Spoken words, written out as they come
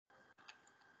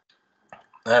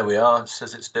There we are. It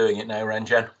says it's doing it now,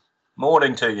 Ranjan.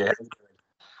 Morning to you.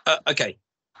 Okay.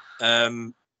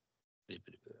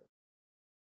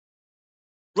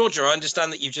 Roger, I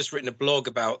understand that you've just written a blog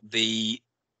about the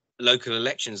local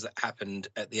elections that happened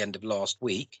at the end of last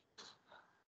week.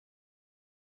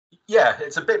 Yeah,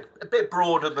 it's a bit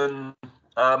broader than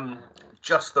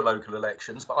just the local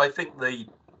elections, but I think the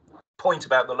point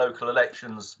about the local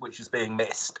elections, which is being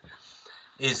missed,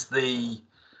 is the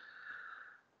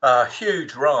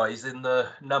huge rise in the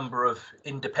number of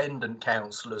independent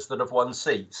councillors that have won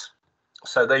seats.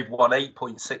 So they've won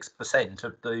 8.6%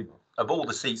 of all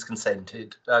the seats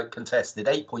contested.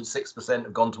 8.6%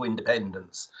 have gone to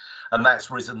independents, and that's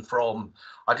risen from,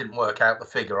 I didn't work out the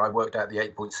figure, I worked out the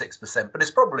 8.6%, but it's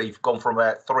probably gone from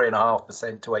about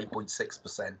 3.5% to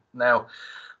 8.6%. Now,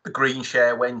 the Green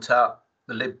share went up,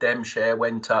 the Lib Dem share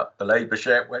went up, the Labour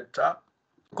share went up.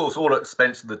 Of course, all at the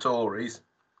expense of the Tories.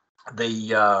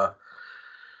 The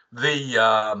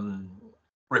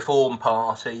Reform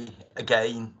Party,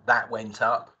 again, that went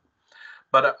up.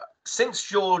 But since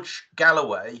George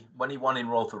Galloway, when he won in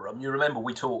Rotherham, you remember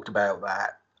we talked about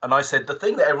that. And I said, the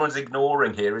thing that everyone's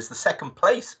ignoring here is the second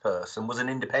place person was an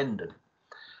independent.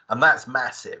 And that's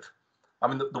massive. I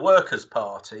mean, the Workers'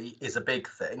 Party is a big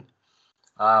thing.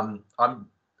 Aaron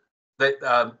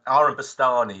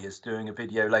Bastani is doing a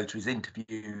video later. He's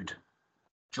interviewed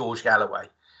George Galloway.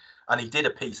 And he did a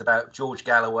piece about George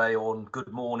Galloway on Good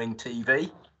Morning TV.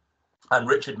 And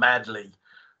Richard Madley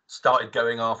started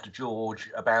going after George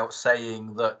about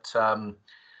saying that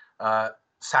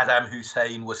Saddam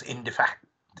Hussein was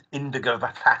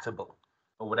indefatigable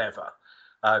or whatever.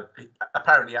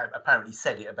 Apparently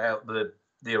said it about the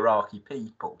Iraqi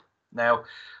people. Now,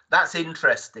 that's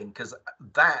interesting because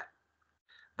that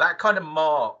kind of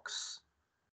marks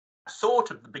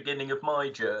sort of the beginning of my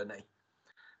journey.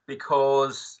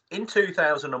 Because in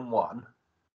 2001,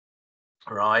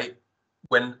 right,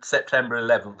 when September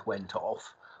 11th went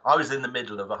off, I was in the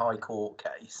middle of a High Court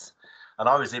case, and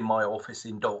I was in my office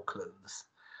in Docklands.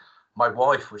 My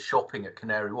wife was shopping at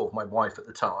Canary Wharf, my wife at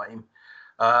the time,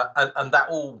 and that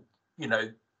all,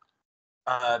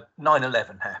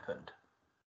 9/11 happened.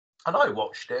 And I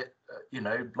watched it,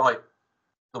 like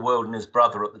the world and his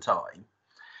brother at the time.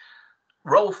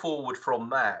 Roll forward from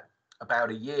that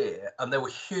about a year, and there were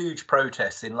huge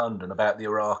protests in London about the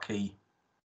Iraqi,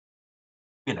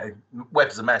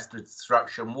 weapons of mass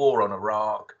destruction, war on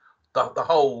Iraq, the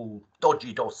whole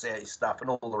dodgy dossier stuff and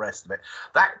all the rest of it.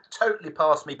 That totally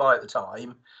passed me by at the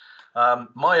time.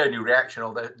 My only reaction,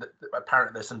 although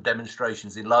apparently there's some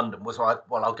demonstrations in London, was, well,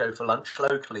 I'll go for lunch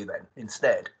locally then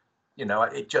instead.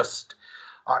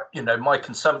 My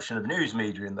consumption of news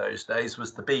media in those days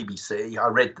was the BBC. I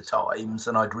read the Times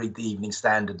and I'd read the Evening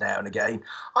Standard now and again.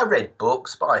 I read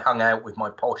books, but I hung out with my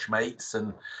posh mates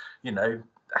and,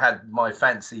 had my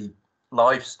fancy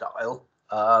lifestyle.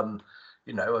 I'm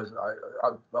a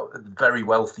very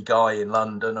wealthy guy in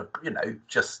London,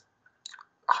 just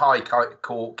High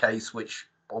Court case, which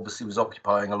obviously was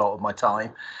occupying a lot of my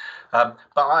time. But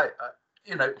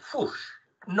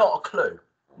not a clue.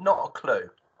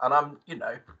 And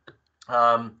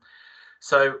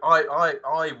so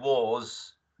I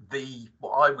was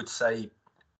what I would say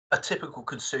a typical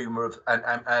consumer of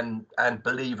and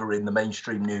believer in the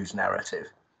mainstream news narrative,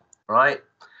 right?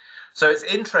 So it's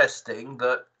interesting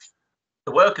that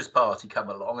the Workers' Party come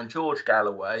along and George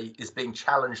Galloway is being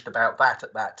challenged about that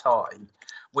at that time,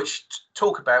 which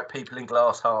talk about people in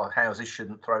glass houses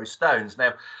shouldn't throw stones.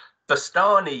 Now,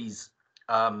 Bastani's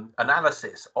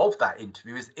analysis of that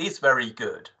interview is very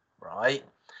good, right?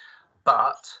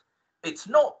 But it's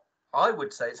not, I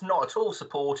would say, it's not at all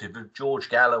supportive of George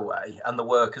Galloway and the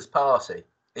Workers' Party.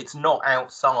 It's not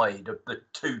outside of the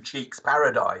two cheeks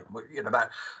paradigm. That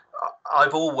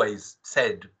I've always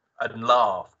said and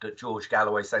laughed at George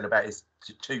Galloway saying about his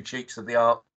two cheeks of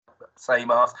the same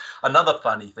arse. Another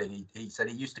funny thing he said,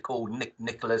 he used to call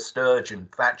Nicola Sturgeon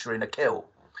Thatcher in a kill,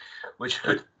 which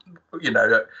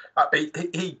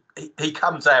he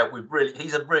comes out with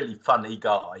he's a really funny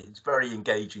guy. He's a very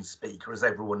engaging speaker, as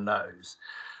everyone knows.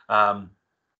 But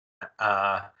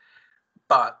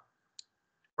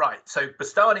right, so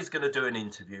Bastani's going to do an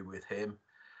interview with him,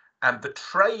 and the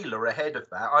trailer ahead of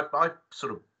that, I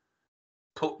sort of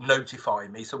notify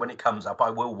me, so when it comes up,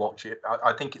 I will watch it.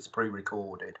 I think it's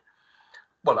pre-recorded.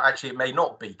 Well, actually, it may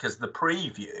not be, because the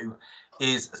preview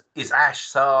is Ash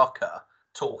Sarkar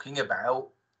talking about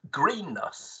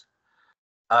greenness,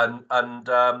 and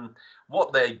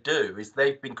what they do is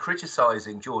they've been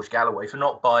criticising George Galloway for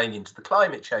not buying into the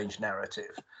climate change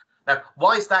narrative. Now,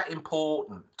 why is that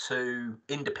important to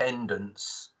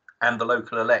independents and the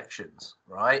local elections,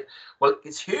 right? Well,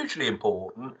 it's hugely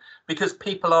important because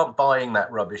people aren't buying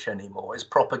that rubbish anymore. It's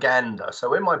propaganda.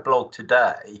 So in my blog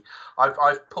today,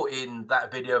 I've put in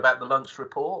that video about the lunch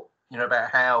report, you know, about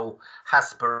how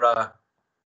Hasbara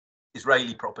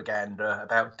Israeli propaganda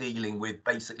about dealing with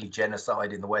basically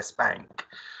genocide in the West Bank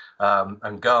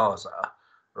and Gaza,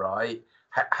 right?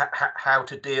 How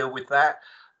to deal with that.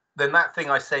 Then that thing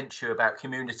I sent you about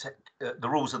community, the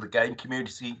rules of the game,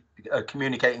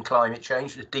 communicating climate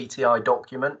change, the DTI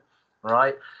document,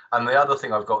 right? And the other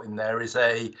thing I've got in there is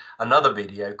another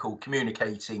video called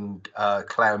Communicating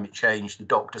Climate Change, the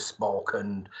Dr. Spock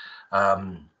and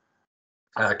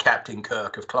Captain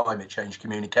Kirk of climate change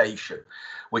communication,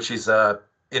 which is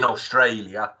in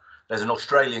Australia. There's an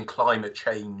Australian climate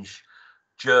change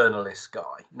journalist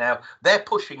guy. Now, they're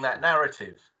pushing that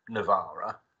narrative,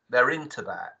 Navarra. They're into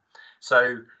that.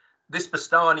 So this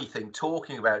Bastani thing,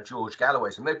 talking about George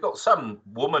Galloway's, and they've got some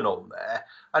woman on there,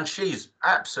 and she's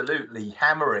absolutely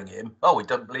hammering him. Oh, he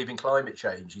doesn't believe in climate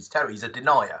change. He's terrible. He's a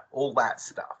denier. All that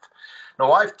stuff.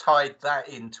 Now, I've tied that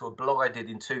into a blog I did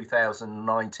in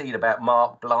 2019 about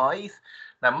Mark Blythe.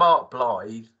 Now, Mark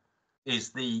Blythe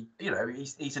is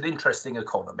he's an interesting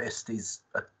economist. He's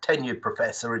a tenured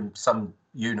professor in some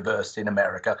university in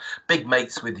America, big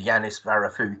mates with Yanis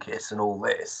Varoufakis and all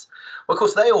this. Well, of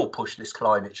course, they all push this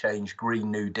climate change,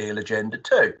 Green New Deal agenda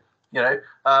too.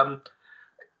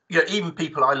 Even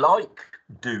people I like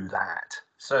do that.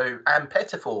 So Anne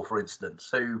Pettifor, for instance,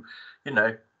 who,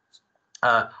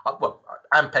 Anne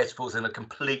Pettifor's in a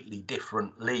completely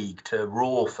different league to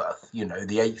Rawforth,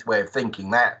 the eighth way of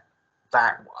thinking, that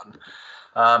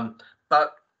one.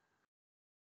 But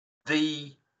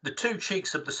the two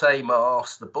cheeks of the same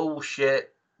arse, the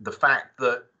bullshit, the fact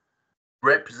that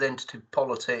representative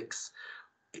politics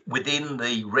within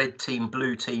the red team,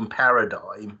 blue team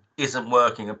paradigm isn't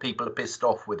working and people are pissed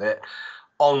off with it.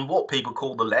 On what people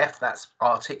call the left, that's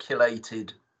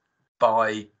articulated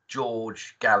by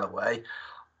George Galloway.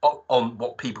 On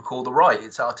what people call the right,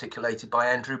 it's articulated by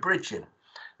Andrew Bridgen.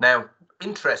 Now,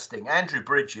 interesting, Andrew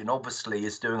Bridgen obviously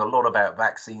is doing a lot about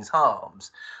vaccines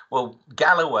harms. Well,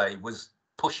 Galloway was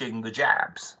pushing the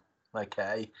jabs,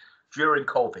 okay? During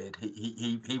COVID,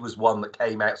 he was one that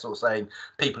came out sort of saying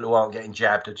people who aren't getting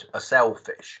jabbed are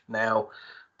selfish. Now,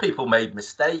 people made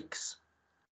mistakes.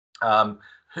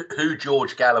 Who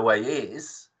George Galloway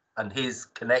is and his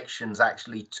connections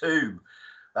actually to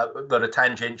that are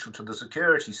tangential to the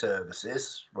security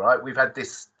services, right? We've had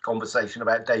this conversation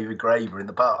about David Graeber in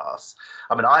the past.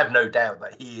 I mean, I have no doubt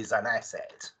that he is an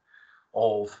asset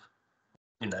of,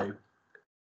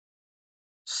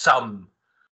 some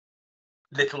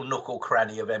little nook or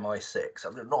cranny of MI6. I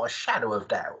mean, not a shadow of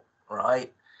doubt,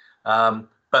 right?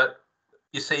 But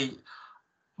you see,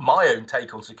 my own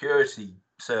take on security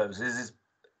services is,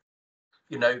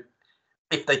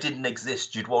 if they didn't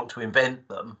exist, you'd want to invent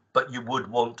them, but you would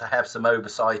want to have some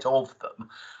oversight of them.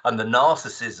 And the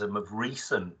narcissism of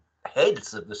recent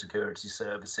heads of the security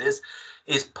services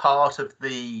is part of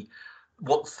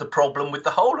what's the problem with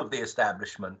the whole of the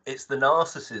establishment? It's the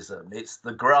narcissism, it's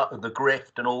the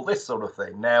grift and all this sort of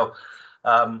thing. Now,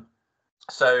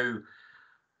 so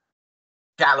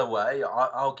Galloway,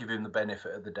 I'll give him the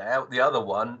benefit of the doubt. The other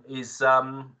one is,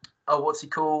 what's he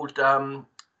called? The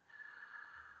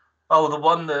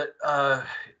one that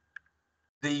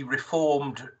the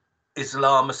reformed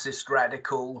Islamicist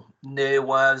radical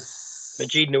Nawaz.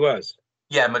 McGee Nawaz.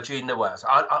 Yeah, McGee Nawaz.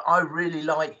 I really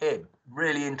like him.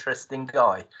 Really interesting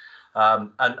guy.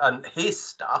 And his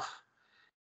stuff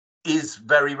is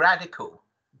very radical.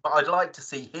 But I'd like to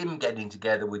see him getting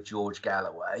together with George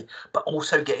Galloway, but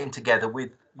also getting together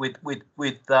with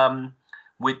Andrew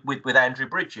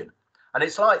Bridgen. And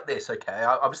it's like this, okay?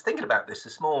 I was thinking about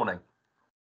this morning.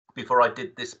 Before I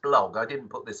did this blog, I didn't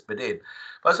put this bit in,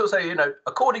 but I sort of say,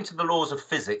 according to the laws of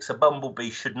physics, a bumblebee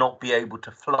should not be able to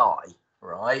fly,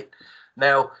 right?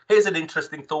 Now, here's an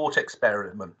interesting thought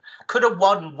experiment. Could a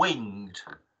one-winged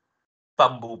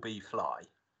bumblebee fly?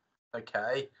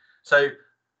 Okay, so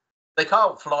they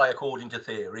can't fly according to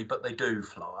theory, but they do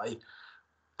fly.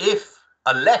 If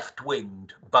a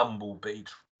left-winged bumblebee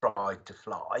tried to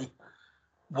fly,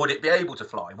 would it be able to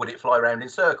fly? Would it fly around in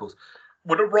circles?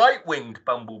 Would a right-winged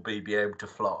bumblebee be able to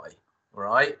fly,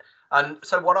 right? And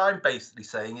so what I'm basically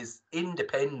saying is the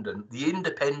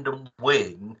independent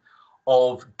wing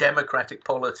of democratic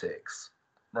politics,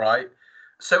 right?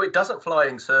 So it doesn't fly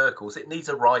in circles. It needs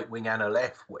a right wing and a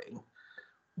left wing,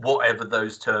 whatever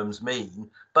those terms mean.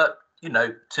 But,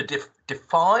 to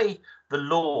defy the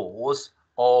laws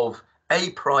of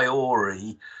a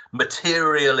priori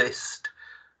materialist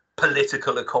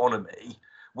political economy,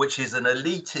 which is an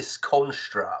elitist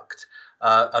construct,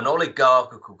 an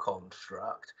oligarchical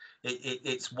construct.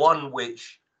 It's one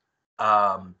which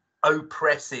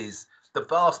oppresses the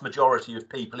vast majority of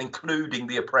people, including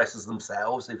the oppressors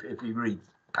themselves. If you read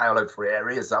Paulo Freire,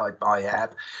 as I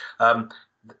have,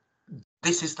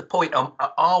 this is the point.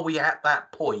 Are we at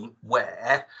that point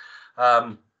where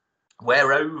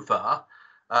over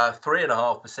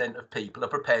 3.5% of people are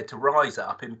prepared to rise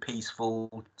up in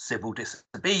peaceful civil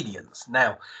disobedience?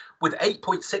 Now, with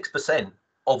 8.6%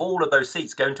 of all of those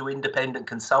seats going to independent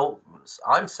consultants,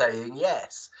 I'm saying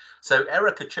yes. So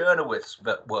Erica Chernowths'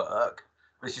 work,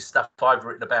 which is stuff I've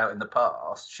written about in the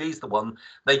past, she's the one.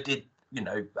 They did,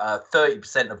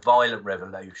 30% of violent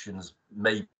revolutions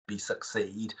maybe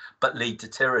succeed but lead to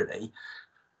tyranny.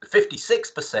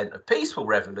 56% of peaceful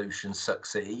revolutions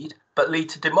succeed but lead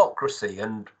to democracy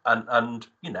and all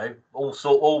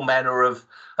manner of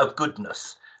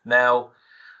goodness. Now,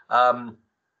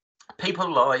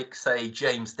 people like, say,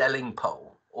 James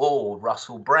Delingpole or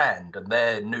Russell Brand and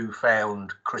their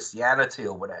newfound Christianity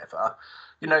or whatever,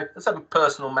 it's a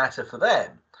personal matter for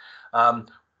them. They're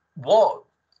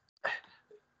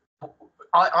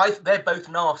both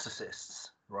narcissists,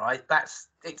 right?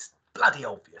 It's bloody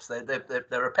obvious.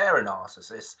 They're a pair of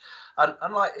narcissists,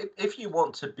 and like, if you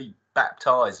want to be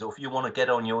baptized or if you want to get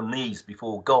on your knees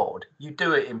before God, you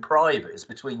do it in private. It's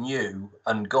between you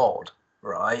and God,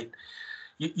 right?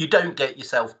 You don't get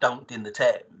yourself dunked in the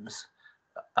Thames,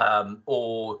 I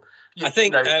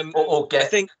think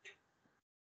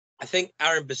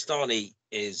Aaron Bastani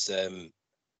is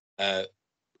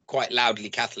quite loudly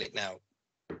Catholic now.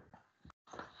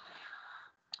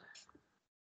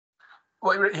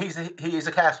 Well, he is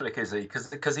a Catholic, is he?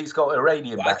 Because he's got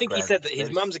Iranian background. I think he said that his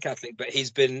mum's a Catholic, but he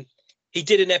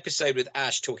did an episode with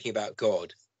Ash talking about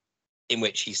God, in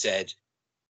which he said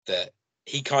that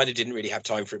he kind of didn't really have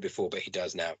time for it before, but he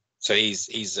does now. So he's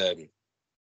I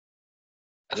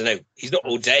don't know, he's not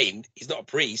ordained, he's not a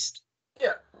priest.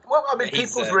 Yeah. Well, I mean,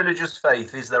 people's religious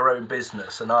faith is their own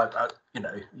business, and my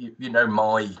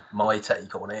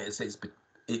take on it is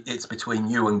it's between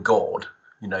you and God.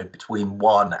 Between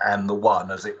one and the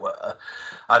one, as it were.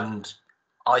 And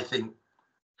I think,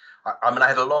 I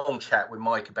had a long chat with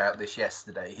Mike about this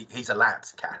yesterday. He's a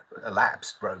lapsed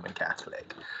Roman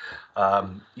Catholic,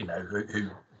 who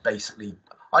basically,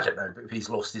 I don't know if he's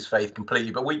lost his faith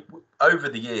completely, but we, over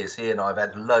the years, he and I have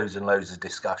had loads and loads of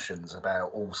discussions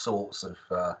about all sorts of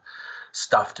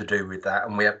stuff to do with that.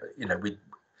 And we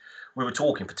were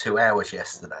talking for 2 hours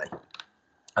yesterday,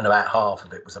 and about half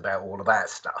of it was about all of that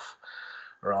stuff.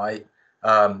 Right,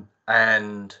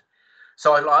 and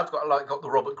so I've got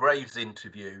the Robert Graves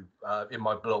interview in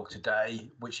my blog today,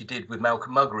 which he did with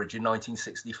Malcolm Muggeridge in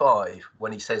 1965,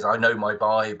 when he says, "I know my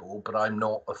Bible, but I'm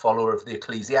not a follower of the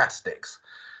ecclesiastics,"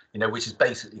 which is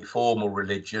basically formal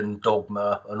religion,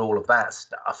 dogma, and all of that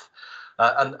stuff,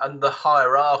 and the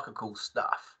hierarchical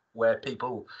stuff where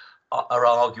people are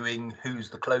arguing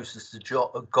who's the closest to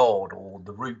God or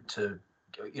the route to.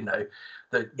 The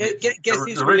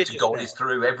route to God is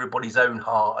through everybody's own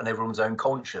heart and everyone's own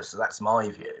conscience. So that's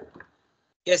my view.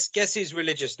 Guess who's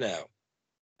religious now?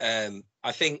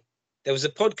 I think there was a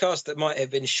podcast that might have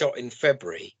been shot in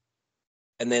February,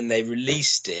 and then they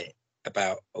released it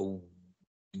about 2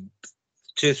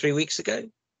 or 3 weeks ago,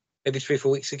 maybe 3 or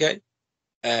 4 weeks ago,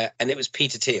 and it was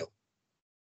Peter Thiel,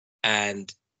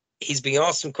 and he's being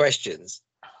asked some questions,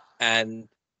 and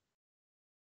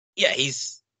yeah,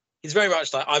 he's very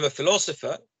much like, I'm a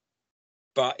philosopher,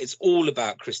 but it's all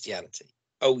about Christianity.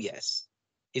 Oh, yes.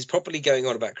 He's properly going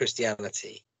on about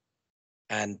Christianity.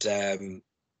 And I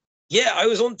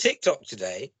was on TikTok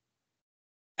today,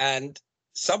 and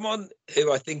someone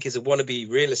who I think is a wannabe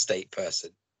real estate person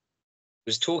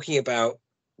was talking about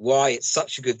why it's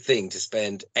such a good thing to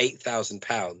spend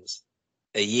 £8,000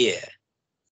 a year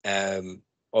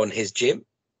on his gym.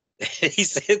 He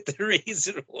said the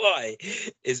reason why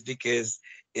is because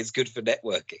it's good for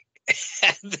networking.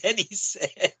 And then he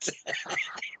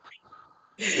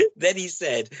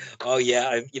said, "Oh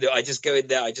yeah, I just go in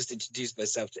there. I just introduce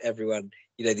myself to everyone.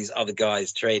 These other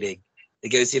guys trading." He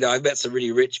goes, "I met some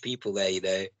really rich people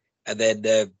there, And then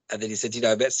he said,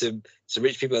 "I met some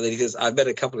rich people." And then he goes, "I met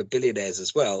a couple of billionaires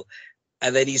as well."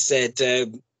 And then he said,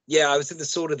 "Yeah, I was in the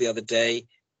sauna the other day,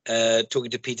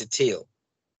 talking to Peter Thiel."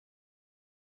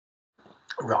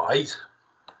 Right.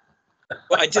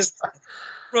 Well,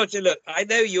 Roger, look, I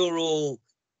know you're all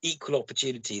equal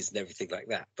opportunities and everything like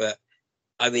that, but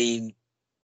I mean,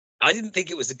 I didn't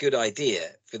think it was a good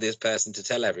idea for this person to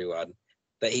tell everyone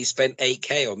that he spent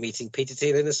 8K on meeting Peter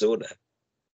Thiel in a sauna.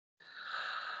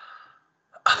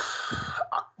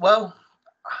 Well,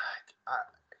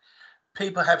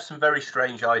 people have some very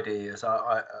strange ideas.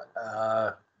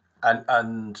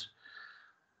 And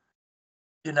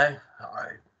you know,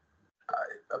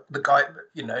 the guy,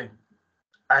 you know,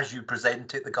 as you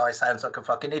present it, the guy sounds like a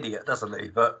fucking idiot, doesn't he?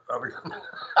 But I mean...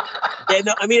 yeah,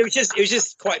 no, I mean, it was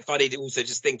just quite funny to also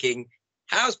just thinking,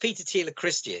 how's Peter Thiel a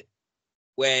Christian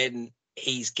when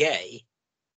he's gay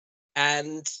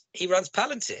and he runs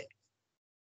Palantir?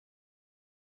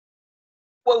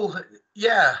 Well,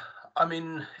 yeah, I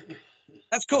mean,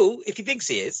 that's cool if he thinks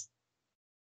he is.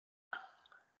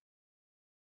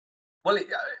 Well,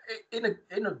 in a,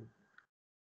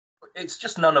 it's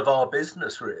just none of our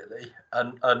business, really,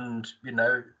 and you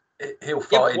know, he'll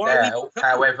find out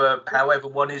however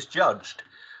one is judged,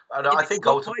 and I think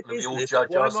ultimately we all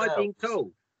judge ourselves. Why am I being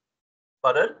told?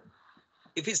 Pardon?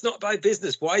 If it's not my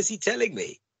business, why is he telling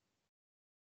me?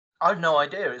 I've no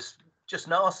idea. It's just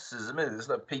narcissism, isn't it? It's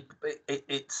like people.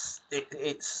 It's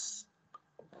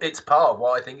part of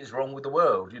what I think is wrong with the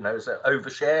world. You know, it's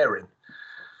oversharing.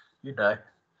 You know.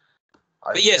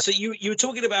 But yeah, so you were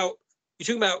talking about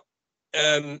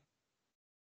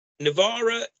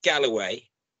Navarra, Galloway,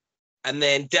 and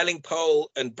then Delingpole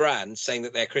and Brand saying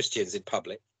that they're Christians in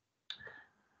public.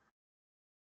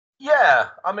 Yeah,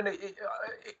 I mean,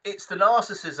 it's the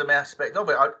narcissism aspect of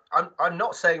it. I'm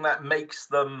not saying that makes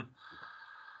them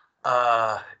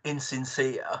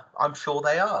insincere. I'm sure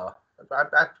they are.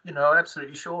 I'm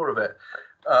absolutely sure of it.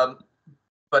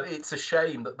 But it's a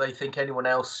shame that they think anyone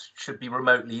else should be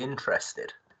remotely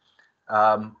interested,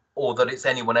 or that it's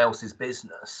anyone else's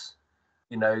business.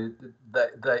 You know,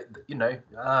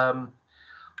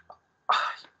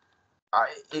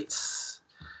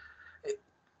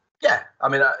 yeah. I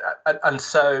mean, and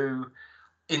so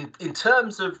in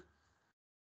terms of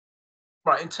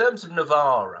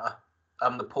Navarra,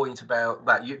 the point about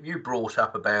that you brought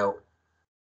up about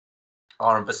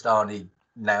Aram Bastani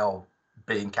now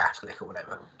being Catholic or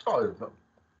whatever. Oh,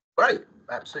 great,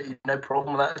 absolutely no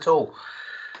problem with that at all.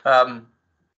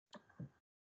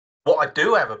 What I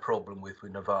do have a problem with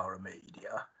Navarra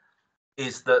media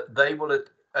is that they will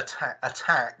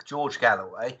attack George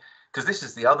Galloway, because this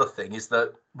is the other thing, is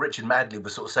that Richard Madley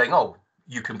was sort of saying, oh,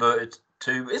 you converted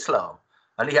to Islam.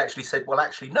 And he actually said, well,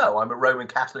 actually, no, I'm a Roman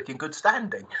Catholic in good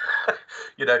standing.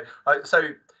 You know,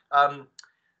 so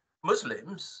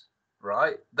Muslims,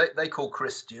 right, they call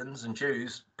Christians and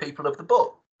Jews people of the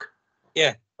book.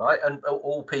 Yeah. Right. And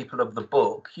all people of the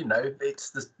book, you know, it's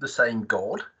the same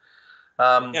God.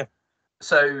 Yeah.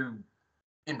 So,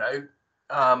 you know,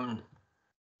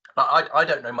 I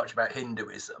don't know much about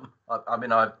Hinduism. I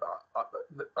mean,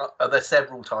 there's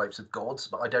several types of gods,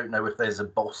 but I don't know if there's a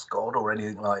boss god or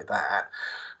anything like that.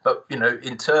 But, you know,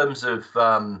 in terms of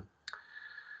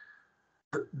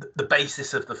the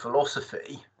basis of the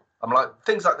philosophy, I'm like,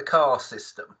 things like the caste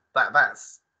system,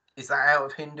 is that out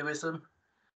of Hinduism?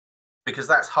 Because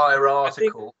that's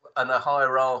hierarchical, and a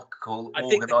hierarchical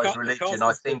organized religion,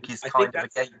 I think, is kind of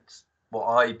against what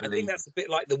I believe. I think that's a bit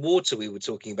like the water we were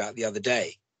talking about the other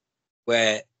day,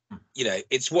 where, you know,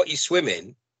 it's what you swim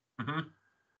in. Mm-hmm.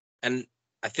 And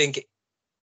I think,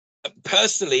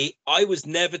 personally, I was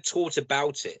never taught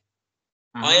about it.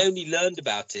 Mm-hmm. I only learned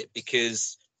about it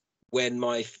because when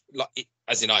I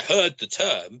heard the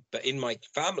term, but in my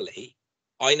family,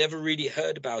 I never really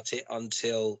heard about it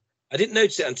until, I didn't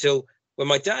notice it until when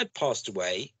my dad passed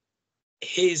away.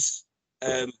 His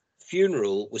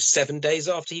funeral was 7 days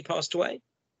after he passed away.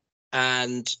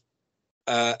 And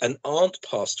an aunt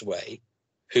passed away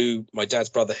who my dad's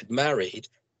brother had married,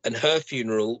 and her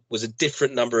funeral was a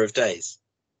different number of days.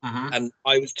 Mm-hmm. And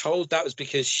I was told that was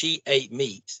because she ate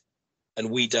meat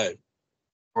and we don't.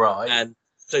 Right. And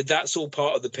so that's all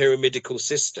part of the pyramidical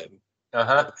system.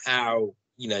 Uh-huh. How,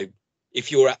 you know,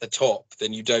 if you're at the top,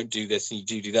 then you don't do this and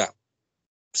you do that.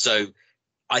 So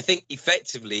I think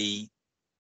effectively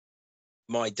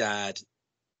my dad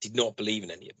did not believe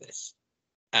in any of this.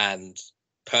 And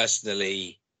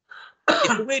personally,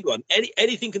 it's a weird one.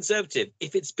 Anything conservative,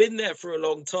 if it's been there for a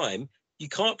long time, you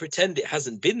can't pretend it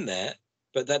hasn't been there,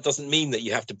 but that doesn't mean that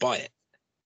you have to buy it.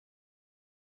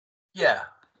 Yeah.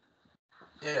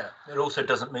 Yeah. It also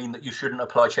doesn't mean that you shouldn't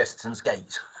apply Chesterton's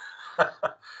Gate.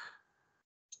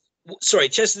 Sorry,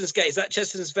 Chesterton's Gate, is that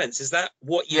Chesterton's fence? Is that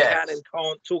what you can and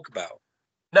can't talk about?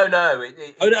 No.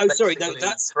 Sorry, no,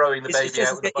 that's throwing the baby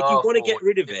out with the bath. If you want to get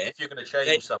rid of it, if you're going to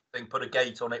change something, put a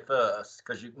gate on it first,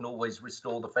 because you can always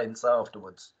restore the fence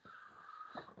afterwards.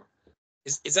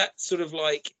 Is that sort of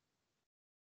like,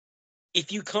 if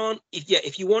you want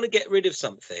to get rid of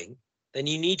something, then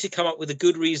you need to come up with a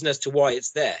good reason as to why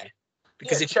it's there.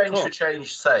 Because if change for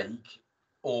change's sake,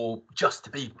 or just to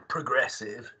be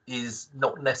progressive, is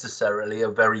not necessarily a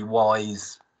very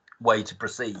wise way to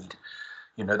proceed.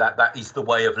 You know, that is the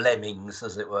way of lemmings,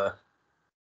 as it were.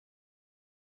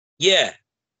 Yeah.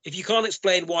 If you can't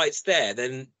explain why it's there,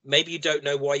 then maybe you don't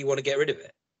know why you want to get rid of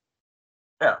it.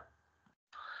 Yeah.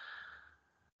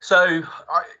 So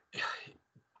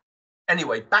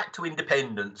anyway, back to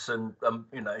independence, and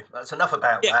you know, that's enough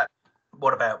about that.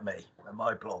 What about me and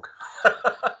my blog?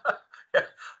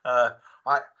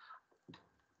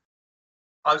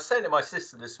 I was saying to my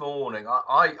sister this morning,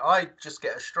 I just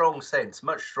get a strong sense,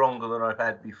 much stronger than I've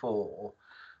had before,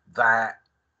 that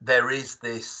there is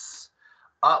this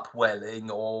upwelling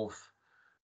of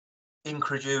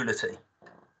incredulity,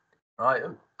 right? I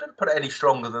don't put it any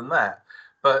stronger than that.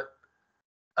 But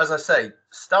as I say,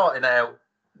 starting out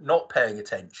not paying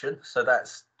attention, so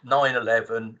that's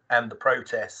 9/11 and the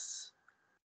protests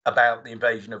about the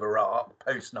invasion of Iraq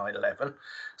post 9/11.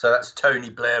 So that's Tony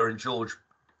Blair and George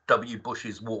W.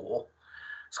 Bush's war.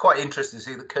 It's quite interesting to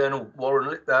see that Colonel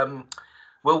Lawrence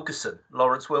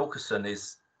Wilkerson,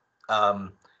 is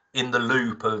in the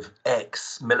loop of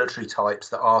ex-military types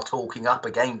that are talking up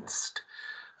against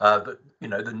the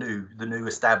new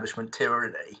establishment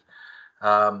tyranny.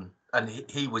 And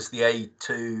he was the aide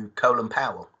to Colin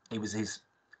Powell. He was his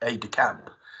aide de camp,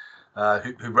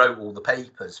 who wrote all the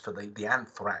papers for the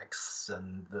anthrax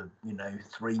and the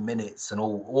 3 minutes and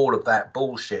all of that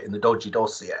bullshit in the dodgy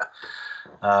dossier.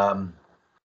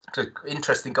 So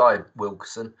interesting guy,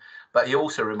 Wilkerson, but he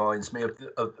also reminds me of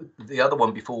the other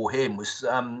one before him was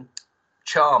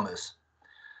Chalmers.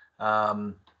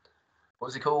 What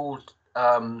was he called?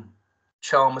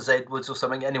 Chalmers Edwards or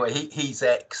something. Anyway, he's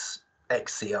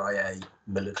ex-CIA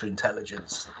military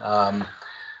intelligence, and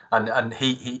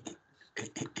he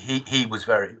was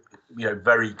very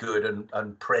good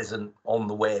and present on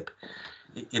the web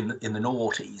in the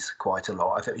noughties quite a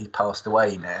lot. I think he passed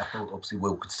away now. Obviously,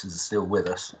 Wilkinson's still with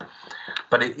us,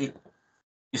 but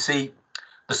you see,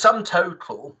 the sum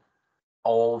total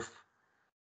of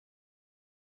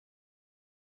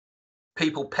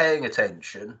people paying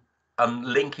attention and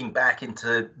linking back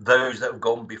into those that have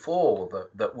gone before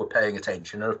that were paying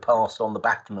attention and have passed on the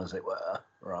baton, as it were,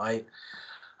 right?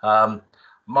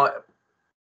 My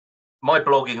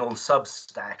blogging on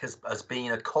Substack has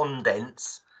been a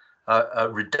condense, a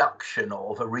redux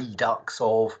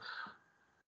of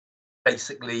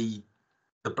basically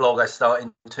the blog I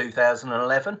started in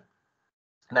 2011.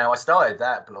 Now, I started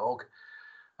that blog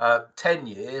 10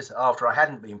 years after I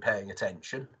hadn't been paying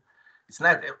attention. It's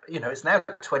now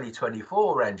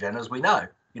 2024, Ranjan, as we know.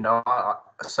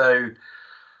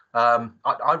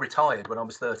 I retired when I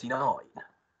was 39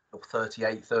 or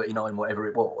 38, 39, whatever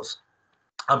it was.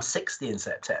 I'm 60 in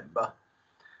September,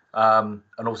 and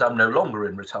also I'm no longer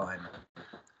in retirement.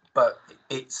 But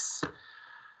it's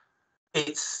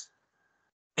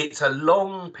a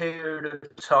long period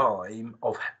of time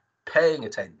of paying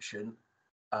attention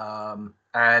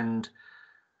and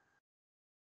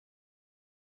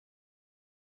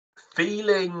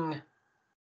feeling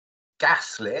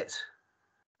gaslit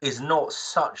is not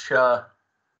such a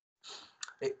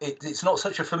it's not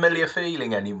such a familiar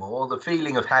feeling anymore. The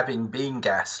feeling of having been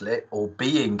gaslit or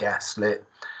being gaslit,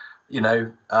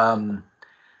 in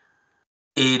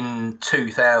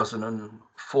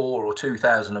 2004 or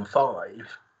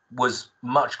 2005 was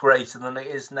much greater than it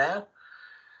is now.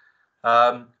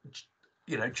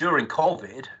 During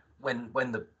COVID,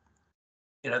 when the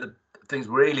things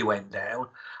really went down.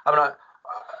 I mean,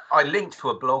 I linked to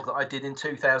a blog that I did in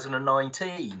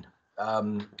 2019.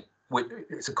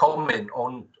 It's a comment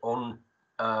on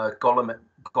Gollum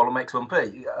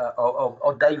XMP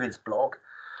on David's blog,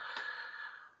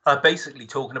 basically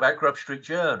talking about Grub Street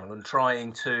Journal and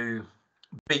trying to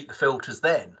beat the filters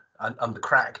then and the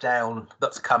crackdown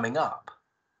that's coming up.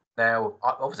 Now,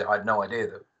 obviously, I had no idea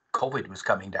that COVID was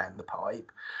coming down the pipe,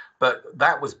 but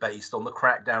that was based on the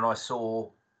crackdown I saw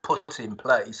put in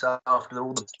place after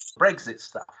all the Brexit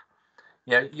stuff.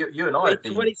 You and I have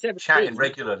been chatting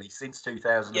regularly since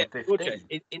 2015.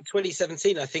 Yeah, in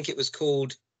 2017, I think it was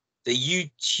called the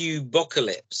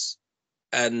YouTubeocalypse,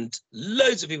 and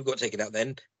loads of people got taken out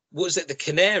then. Was it the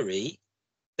Canary?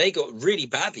 They got really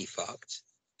badly fucked,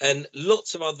 and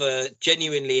lots of other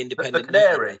genuinely independent. The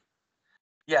Canary.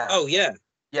 Yeah. Oh, yeah.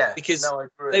 Yeah. Because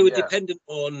they were dependent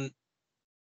on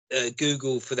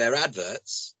Google for their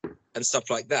adverts and stuff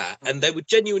like that, and they were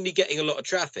genuinely getting a lot of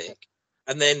traffic,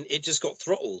 and then it just got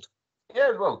throttled.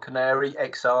 Yeah, well, Canary,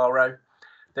 XRO,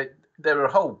 there are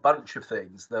a whole bunch of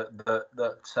things that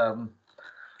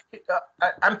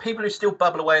and people who still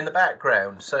bubble away in the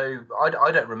background. So I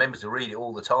don't remember to read it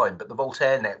all the time, but the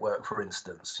Voltaire Network, for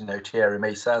instance, Thierry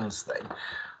Meyssan's thing.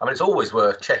 I mean, it's always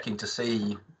worth checking to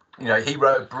see you know, he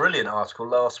wrote a brilliant article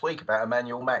last week about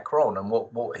Emmanuel Macron and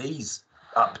what he's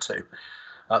up to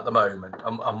at the moment,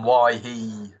 and why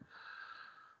he,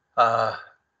 yeah,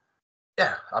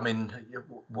 I mean,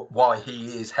 why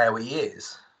he is how he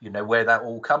is, you know, where that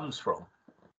all comes from.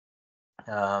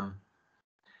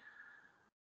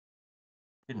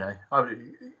 You know,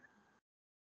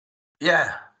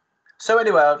 yeah. So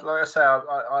anyway, like I say,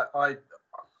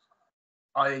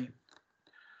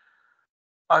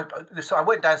 I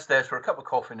went downstairs for a cup of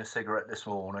coffee and a cigarette this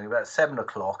morning about 7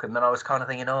 o'clock, and then I was kind of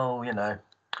thinking, oh, you know,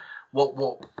 what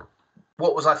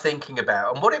was I thinking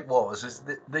about? And what it was is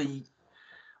the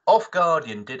Off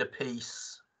Guardian did a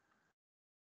piece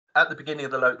at the beginning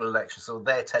of the local elections, or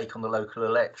their take on the local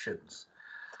elections.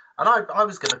 And I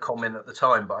was going to comment at the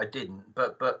time, but I didn't.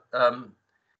 But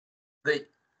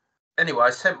anyway, I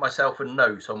sent myself a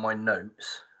note on my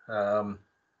notes.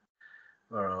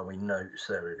 Where are we? Notes.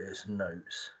 There it is.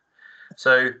 Notes.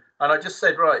 So, and I just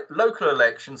said, right, local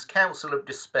elections, council of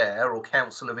despair or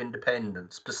council of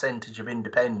independents, percentage of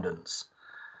independents.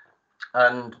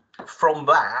 And from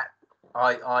that,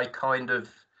 I kind of,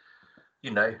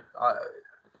 you know,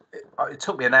 it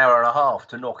took me an hour and a half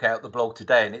to knock out the blog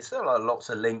today, and it's still lots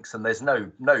of links, and there's no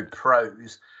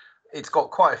prose. It's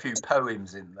got quite a few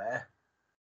poems in there.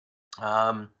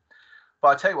 But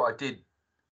I tell you what I did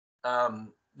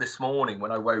this morning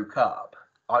when I woke up.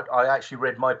 I actually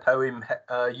read my poem,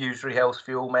 Usury Health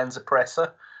Fuel Man's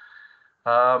Oppressor.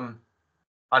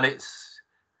 And it's,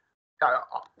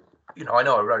 you know, I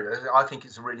know I wrote it. I think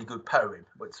it's a really good poem,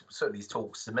 but it certainly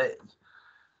talks to me.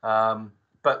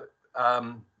 But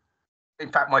in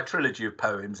fact, my trilogy of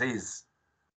poems is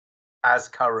as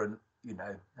current, you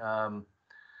know.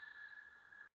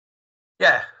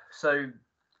 Yeah, so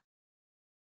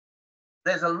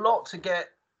there's a lot to get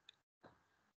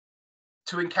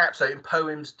to encapsulate, and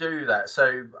poems do that.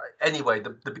 So anyway,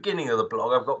 the beginning of the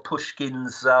blog, I've got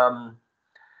Pushkin's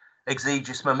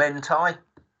Exegesis Momenti,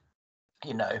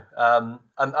 you know,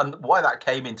 and why that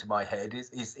came into my head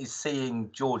is seeing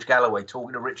George Galloway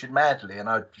talking to Richard Madeley, and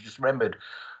I just remembered,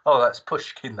 oh, that's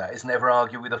Pushkin. That is, never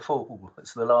argue with a fool.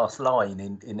 That's the last line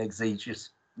in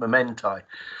Exegesis Momenti.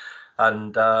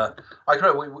 And I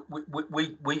know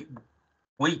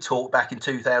we talked back in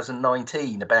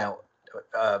 2019 about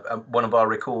one of our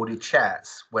recorded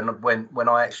chats when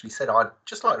I actually said I'd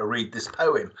just like to read this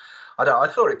poem. I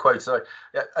thought it quoted, so,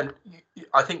 and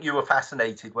I think you were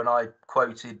fascinated when I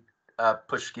quoted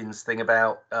Pushkin's thing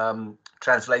about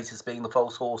translators being the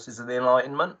false horses of the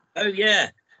Enlightenment. Oh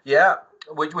yeah, yeah,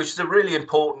 which is a really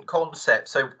important concept.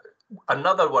 So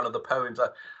another one of the poems,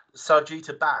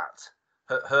 Sajita Bhatt,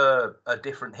 her a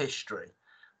different history.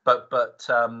 But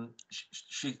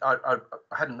she I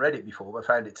hadn't read it before, but I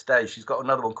found it today. She's got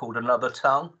another one called Another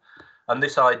Tongue, and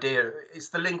this idea is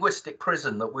the linguistic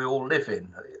prison that we all live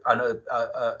in, and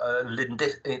a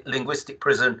linguistic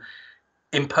prison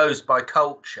imposed by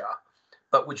culture,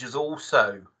 but which is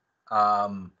also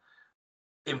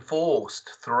enforced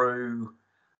through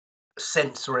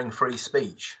censoring free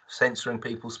speech, censoring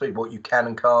people's speech, what you can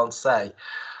and can't say,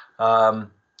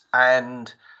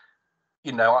 and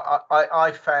you know,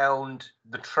 I found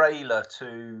the trailer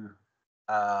to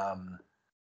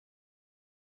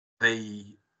the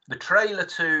trailer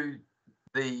to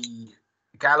the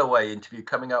Galloway interview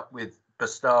coming up with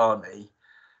Bastani,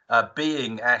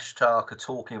 being Ash Tarker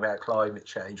talking about climate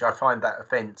change. I find that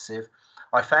offensive.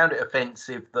 I found it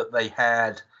offensive that they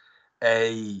had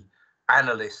a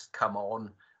analyst come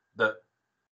on that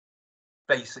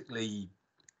basically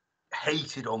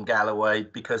hated on Galloway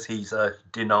because he's a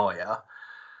denier.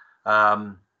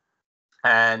 And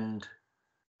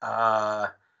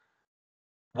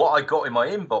what I got in my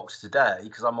inbox today,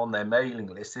 because I'm on their mailing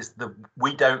list, is the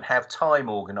We Don't Have Time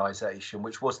organisation,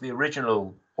 which was the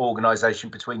original organisation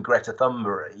between Greta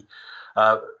Thunberg.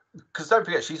 Because don't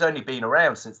forget, she's only been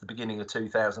around since the beginning of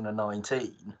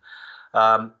 2019.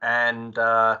 And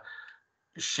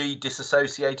she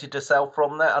disassociated herself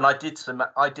from that, and I did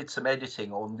some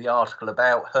editing on the article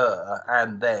about her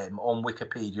and them on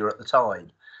Wikipedia at the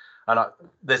time. And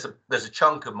there's a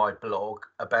chunk of my blog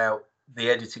about the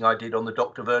editing I did on the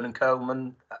Dr. Vernon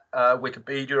Coleman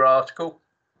Wikipedia article.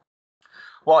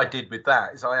 What I did with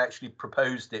that is I actually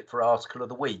proposed it for Article of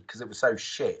the Week because it was so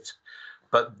shit.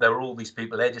 But there were all these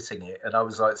people editing it, and I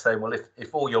was like saying, well,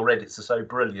 if all your edits are so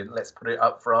brilliant, let's put it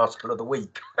up for Article of the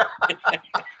Week.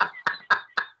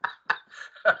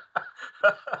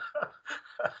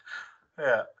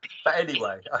 Yeah, but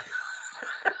anyway.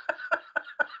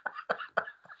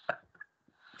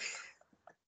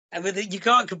 I mean, you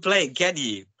can't complain, can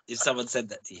you, if someone said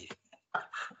that to you?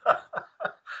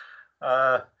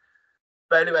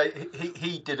 But anyway,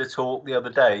 he did a talk the other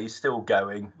day. He's still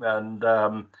going, and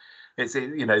it's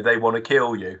they want to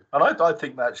kill you, and I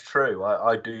think that's true.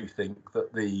 I do think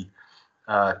that the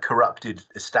corrupted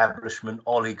establishment,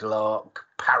 oligarch,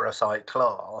 parasite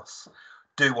class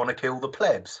do want to kill the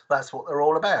plebs. That's what they're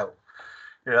all about.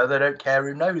 They don't care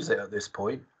who knows it at this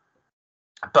point.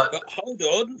 But hold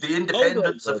on, the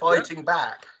independents are fighting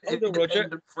back.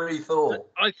 Independent free thought.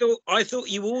 I thought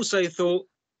you also thought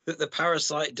that the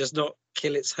parasite does not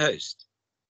kill its host.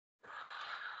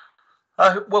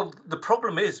 Well, the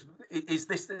problem is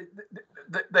this: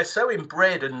 they're so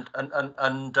inbred and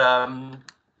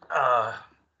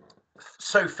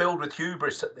so filled with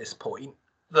hubris at this point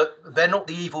that they're not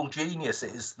the evil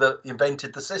geniuses that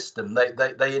invented the system.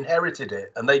 They inherited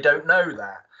it, and they don't know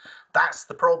that. That's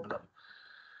the problem.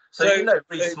 So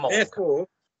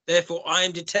therefore, I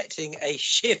am detecting a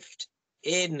shift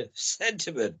in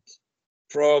sentiment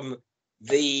from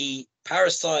the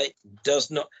parasite does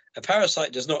not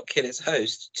kill its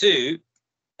host to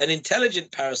an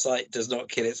intelligent parasite does not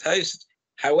kill its host.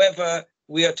 However,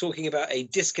 we are talking about a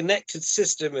disconnected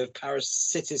system of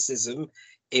parasiticism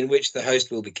in which the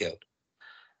host will be killed.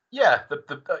 Yeah,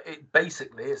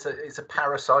 basically it's a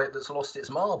parasite that's lost its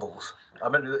marbles. I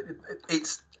mean,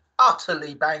 it's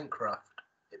utterly bankrupt.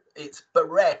 It's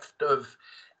bereft of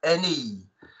any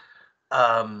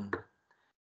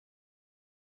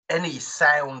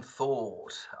sound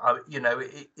thought.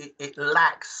 It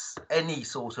lacks any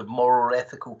sort of moral,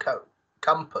 ethical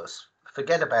compass.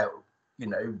 Forget about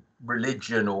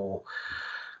religion or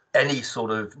any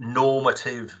sort of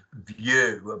normative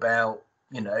view about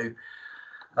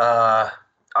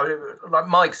like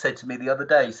Mike said to me the other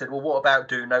day. He said, well, what about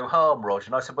do no harm, Rog?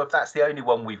 And I said, well, if that's the only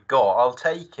one we've got, I'll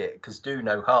take it, because do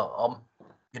no harm,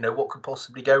 what could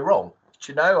possibly go wrong?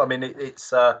 I mean,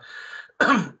 it's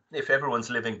if everyone's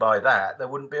living by that, there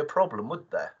wouldn't be a problem, would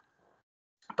there?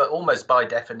 But almost by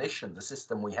definition, the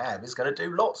system we have is going to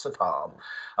do lots of harm.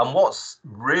 And what's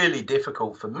really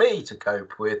difficult for me to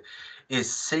cope with is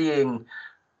seeing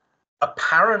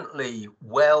apparently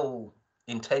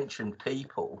well-intentioned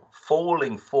people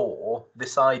falling for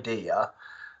this idea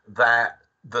that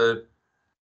the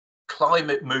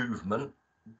climate movement,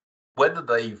 whether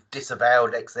they've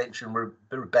disavowed Extinction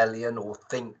Rebellion or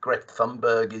think Greta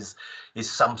Thunberg is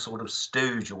some sort of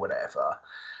stooge or whatever,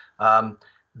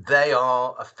 they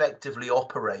are effectively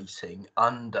operating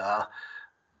under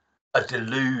a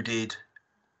deluded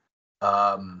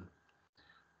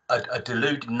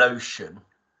notion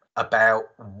about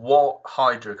what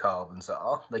hydrocarbons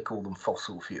are. They call them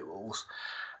fossil fuels.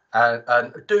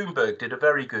 And Doomberg did a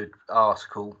very good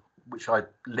article, which I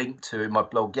linked to in my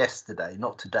blog yesterday,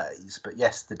 not today's, but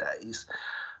yesterday's,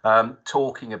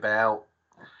 talking about,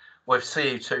 well, if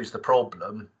CO2 is the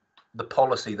problem, the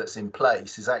policy that's in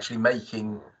place is actually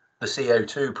making the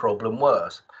CO2 problem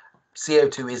worse.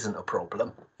 CO2 isn't a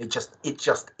problem. It just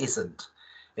isn't.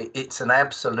 It's an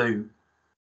absolute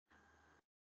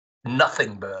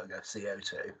nothing burger,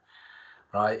 CO2.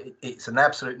 Right, it's an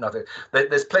absolute nothing.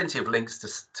 There's plenty of links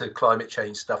to climate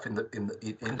change stuff in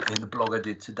the blog I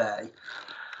did today.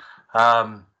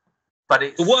 But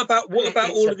it's what about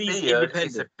all of these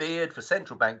independents? It's a beard for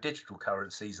central bank digital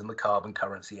currencies and the carbon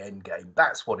currency endgame.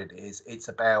 That's what it is. It's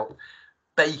about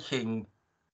baking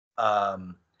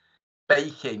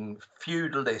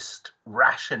feudalist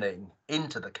rationing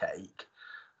into the cake,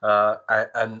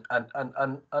 and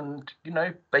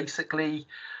basically.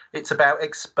 It's about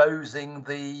exposing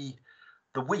the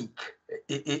weak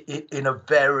in a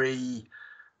very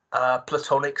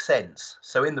Platonic sense.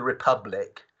 So in the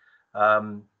Republic,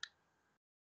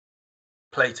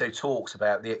 Plato talks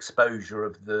about the exposure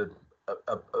of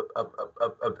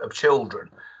of children,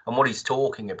 and what he's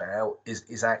talking about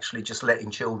is actually just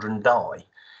letting children die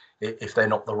if they're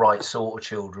not the right sort of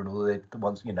children, or the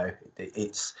ones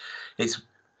it's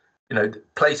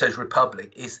Plato's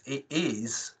Republic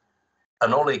is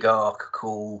an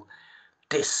oligarchical,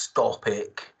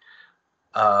 dystopic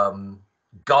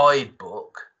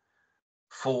guidebook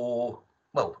for,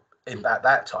 well, at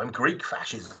that time, Greek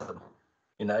fascism.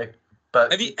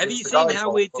 But have you seen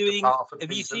how we're doing?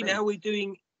 Have you seen how we're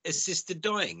doing assisted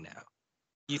dying now?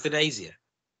 Euthanasia.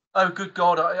 Oh, good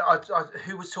God! I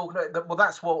who was talking about that? Well,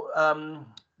 that's what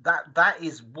that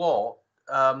is what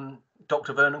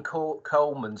Dr. Vernon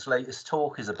Coleman's latest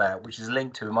talk is about, which is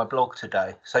linked to in my blog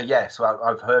today. So yes,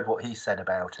 I've heard what he said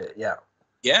about it.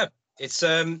 Yeah, it's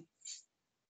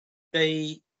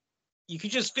you can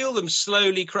just feel them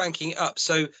slowly cranking up.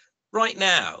 So right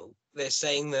now they're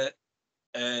saying that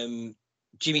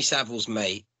Jimmy Savile's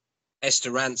mate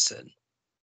Esther Ranson,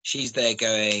 she's there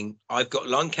going, I've got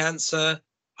lung cancer,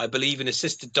 I believe in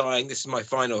assisted dying. This is my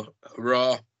final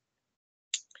hurrah.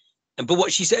 But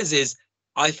what she says is,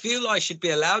 I feel I should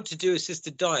be allowed to do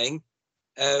assisted dying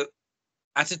at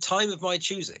a time of my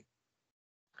choosing.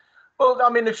 Well,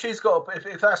 I mean, if she's got,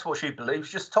 if that's what she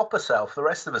believes, just top herself. The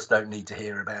rest of us don't need to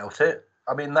hear about it.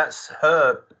 I mean, that's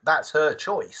her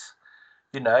choice.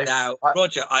 You know. Now,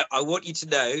 Roger, I want you to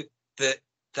know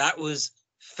that was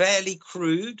fairly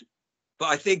crude, but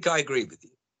I think I agree with you.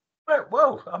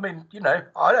 Well, I mean, you know,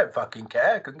 I don't fucking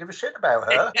care. I couldn't give a shit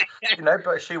about her. You know,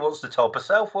 but if she wants to top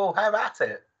herself, well, have at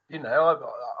it. You know,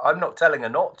 I'm not telling her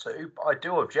not to, but I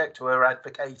do object to her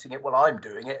advocating it while I'm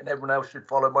doing it and everyone else should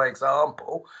follow my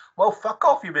example. Well, fuck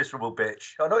off, you miserable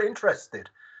bitch. I'm not interested.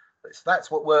 If that's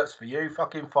what works for you,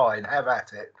 fucking fine. Have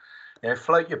at it. You know,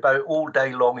 float your boat all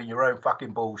day long in your own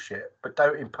fucking bullshit, but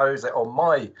don't impose it on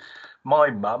my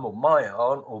mum or my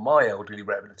aunt or my elderly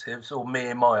relatives or me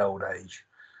in my old age.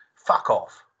 Fuck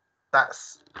off.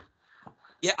 That's...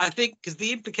 Yeah, I think because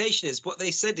the implication is what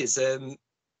they said is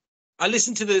I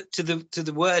listened to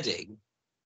the wording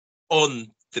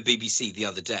on the BBC the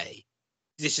other day.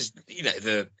 This is, you know,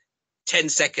 the 10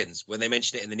 seconds when they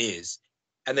mentioned it in the news,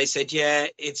 and they said, yeah,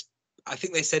 I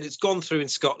think they said it's gone through in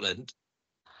Scotland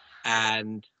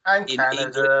and in Canada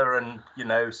England. and, you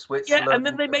know, Switzerland. Yeah, and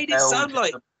then they made it sound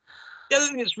like, the other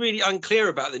thing that's really unclear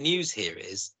about the news here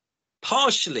is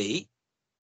partially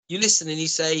you listen and you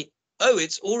say, oh,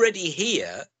 it's already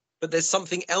here, but there's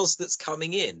something else that's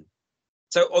coming in.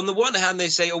 So on the one hand, they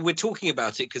say, oh, we're talking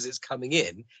about it because it's coming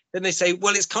in. Then they say,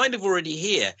 well, it's kind of already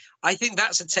here. I think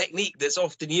that's a technique that's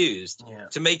often used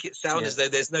to make it sound as though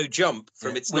there's no jump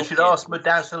from its. We should ask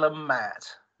Midazolam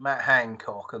Matt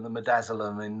Hancock and the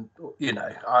Midazolam in, you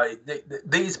know,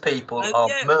 these people are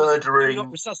murdering,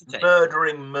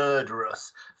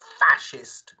 murderous,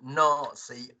 fascist,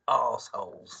 Nazi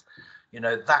arseholes. You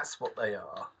know, that's what they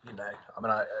are. You know, I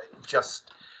mean,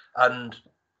 and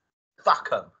fuck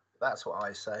them. That's what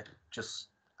I say. Just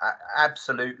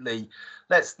absolutely,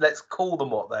 let's call them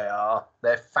what they are.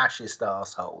 They're fascist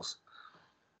arseholes.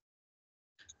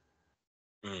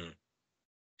 Mm.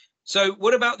 So,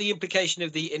 what about the implication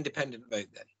of the independent vote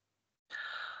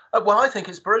then? Well, I think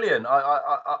it's brilliant.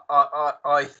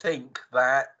 I think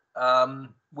that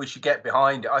we should get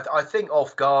behind it. I think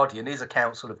Off Guardian is a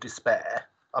counsel of despair.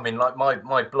 I mean, like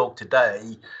my blog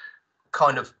today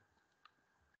kind of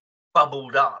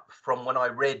bubbled up from when I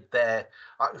read their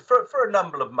for a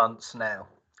number of months now.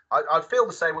 I feel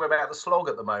the same way about the slog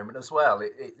at the moment as well.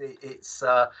 It's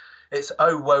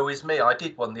oh, woe is me. I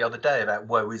did one the other day about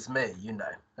woe is me, you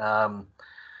know,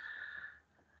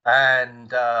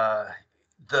 and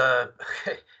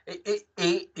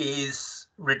it is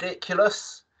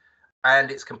ridiculous, and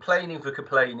it's complaining for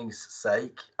complaining's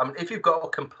sake. I mean, if you've got a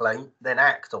complaint, then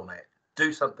act on it.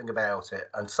 Do something about it.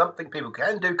 And something people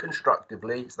can do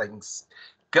constructively is they can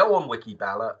go on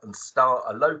Wikiballot and start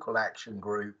a local action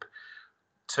group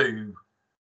to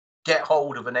get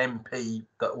hold of an MP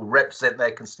that will represent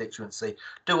their constituency.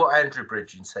 Do what Andrew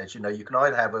Bridgen says. You know, you can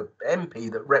either have an MP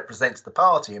that represents the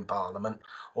party in Parliament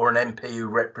or an MP who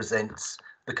represents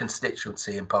the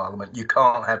constituency in Parliament. You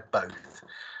can't have both.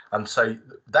 And so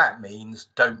that means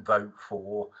don't vote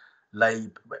for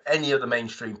Labour, any of the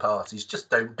mainstream parties. Just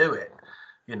don't do it,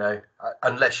 you know,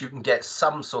 unless you can get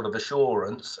some sort of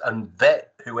assurance and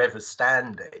vet whoever's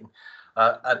standing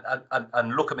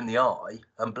and look them in the eye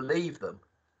and believe them.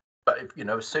 But if, you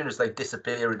know, as soon as they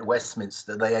disappear in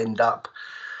Westminster, they end up,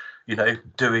 you know,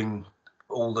 doing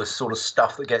all the sort of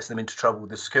stuff that gets them into trouble with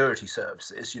the security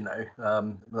services. You know,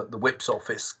 the Whip's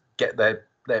office get their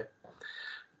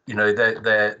you know,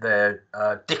 their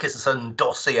Dickerson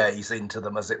dossiers into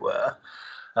them, as it were.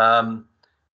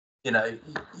 You know,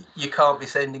 you can't be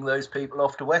sending those people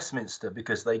off to Westminster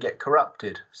because they get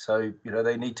corrupted. So, you know,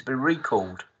 they need to be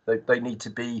recalled. They need to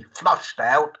be flushed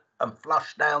out and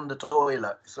flushed down the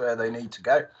toilet. That's where they need to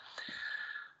go.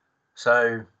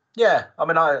 So, yeah, I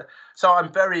mean,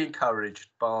 I'm very encouraged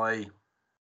by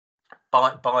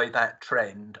that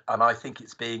trend, and I think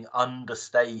it's being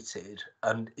understated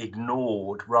and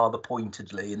ignored rather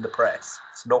pointedly in the press.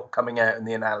 It's not coming out in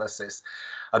the analysis,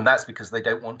 and that's because they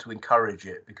don't want to encourage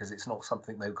it, because it's not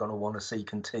something they're going to want to see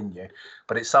continue.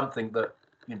 But it's something that,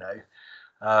 you know,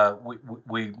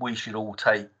 we should all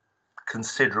take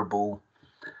considerable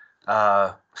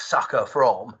succor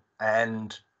from,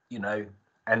 and, you know,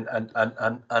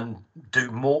 and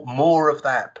do more of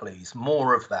that, please,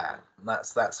 more of that.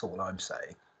 That's all I'm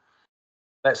saying.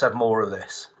 Let's have more of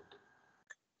this.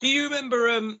 Do you remember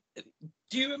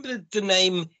the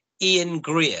name Ian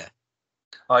Greer?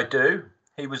 I do.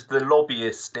 He was the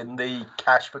lobbyist in the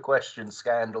Cash for Questions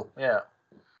scandal. Yeah.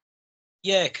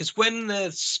 Yeah, because when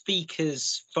the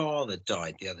speaker's father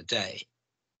died the other day,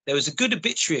 there was a good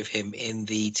obituary of him in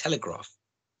the Telegraph.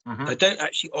 Mm-hmm. I don't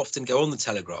actually often go on the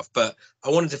Telegraph, but I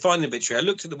wanted to find an obituary. I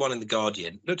looked at the one in the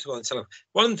Guardian, looked at the one in the Telegraph.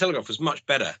 One in the Telegraph was much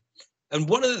better. And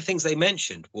one of the things they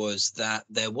mentioned was that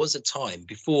there was a time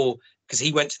before, because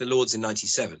he went to the Lords in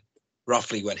 97,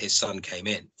 roughly when his son came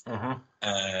in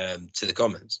to the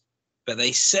Commons. But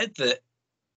they said that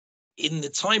in the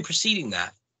time preceding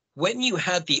that, when you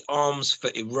had the Arms for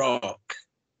Iraq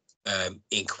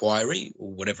inquiry,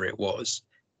 or whatever it was,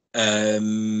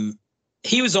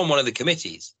 he was on one of the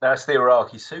committees. That's the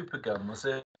Iraqi super gun, was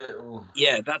it? Ooh.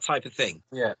 Yeah, that type of thing.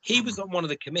 Yeah. He was on one of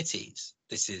the committees.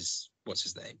 This is, what's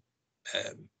his name?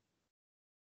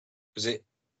 Is it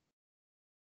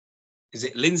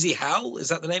Lindsay Howell? Is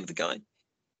that the name of the guy?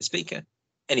 The speaker?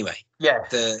 Anyway, Yeah.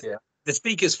 The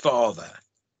speaker's father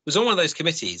was on one of those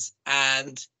committees,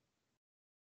 and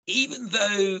even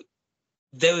though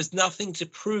there was nothing to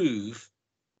prove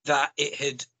that it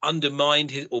had undermined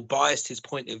his or biased his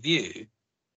point of view,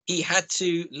 he had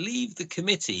to leave the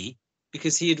committee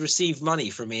because he had received money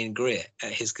from Ian Greer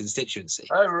at his constituency.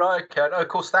 Oh, right. Okay. Of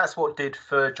course, that's what did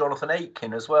for Jonathan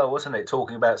Aitken as well, wasn't it?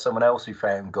 Talking about someone else who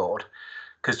found God.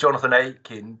 Because Jonathan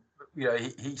Aitken, you know,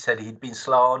 he said he'd been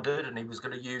slandered and he was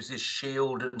going to use his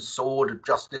shield and sword of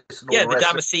justice and all the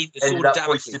rest of it. The sword ended of up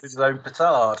Damocles. hoisted his own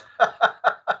petard.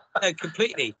 No,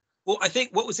 completely. Well, I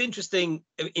think what was interesting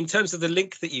in terms of the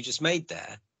link that you just made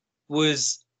there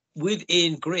was with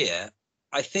Ian Greer.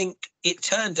 I think it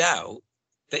turned out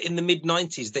that in the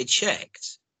mid-90s they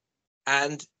checked,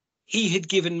 and he had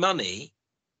given money.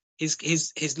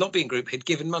 His lobbying group had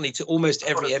given money to almost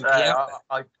every MP out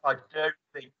there. I don't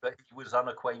think that he was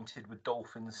unacquainted with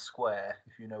Dolphin Square,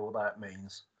 if you know what that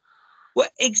means. Well,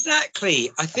 exactly.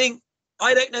 I think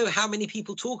I don't know how many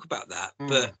people talk about that,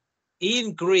 but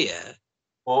Ian Greer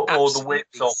or the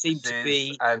Whip's offices to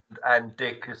be, and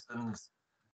Dickerson's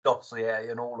dossier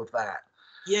and all of that.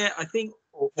 Yeah, I think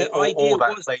the or idea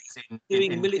that was place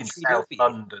in South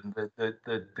London,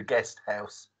 the guest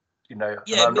house. You know,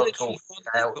 yeah, and I'm not talking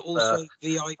about, but also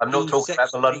VIP. I'm not talking about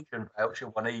the luncheon voucher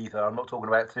one either. I'm not talking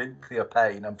about Cynthia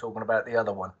Payne. I'm talking about the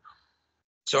other one.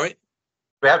 Sorry,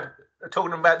 we're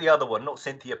talking about the other one, not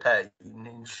Cynthia Payne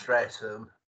in Streatham,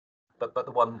 but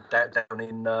the one down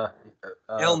in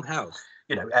Elm House.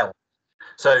 You know, Elm.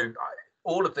 So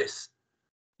all of this,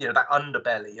 you know, that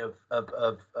underbelly of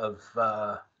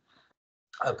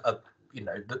you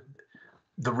know,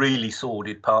 the really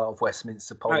sordid part of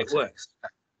Westminster politics,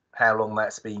 how long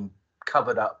that's been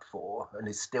covered up for and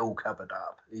is still covered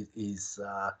up is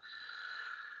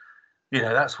you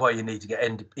know, that's why you need to get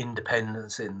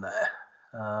independents in there.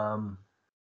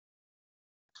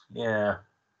 Yeah.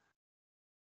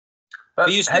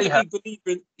 But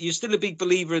you're still a big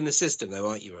believer in the system, though,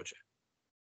 aren't you, Roger?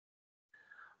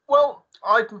 Well,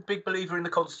 I'm a big believer in the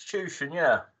Constitution,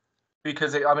 yeah,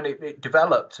 because it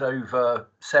developed over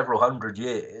several hundred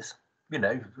years. You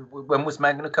know, when was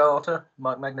Magna Carta,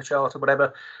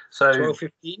 whatever? So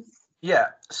 1215. Yeah,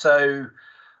 so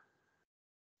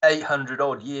 800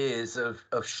 odd years of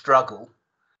struggle.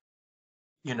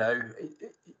 You know,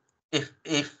 if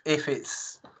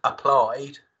it's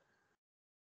applied,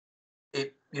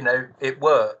 it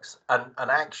works. And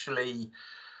actually,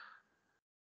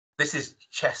 this is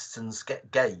Chesterton's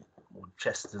gate or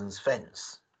Chesterton's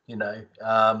fence. You know,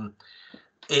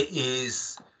 it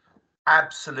is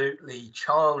absolutely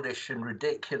childish and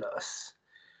ridiculous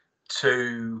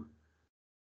to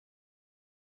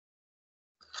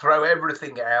throw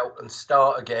everything out and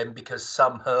start again because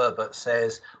some Herbert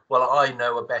says, well, I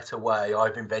know a better way.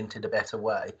 I've invented a better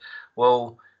way.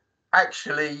 Well,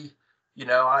 actually, you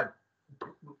know,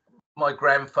 my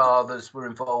grandfathers were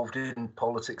involved in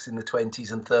politics in the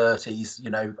 20s and 30s, you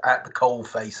know, at the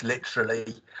coalface,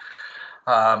 literally.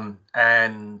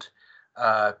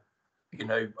 You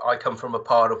know, I come from a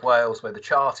part of Wales where the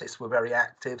Chartists were very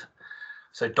active.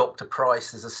 So Dr.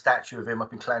 Price, there's a statue of him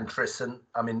up in Llantrisant.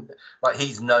 I mean, like,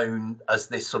 he's known as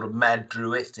this sort of mad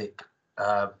druidic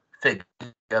figure,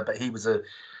 but he was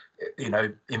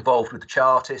involved with the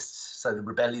Chartists, so the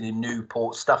rebellion in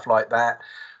Newport, stuff like that,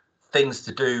 things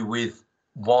to do with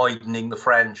widening the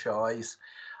franchise.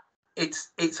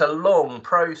 It's a long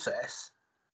process,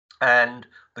 and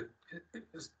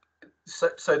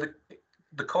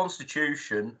the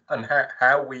Constitution and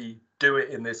how we do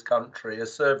it in this country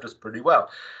has served us pretty well.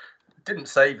 It didn't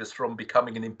save us from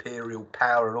becoming an imperial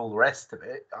power and all the rest of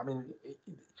it. I mean,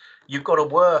 you've got to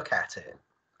work at it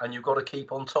and you've got to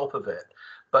keep on top of it.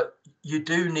 But you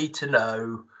do need to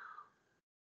know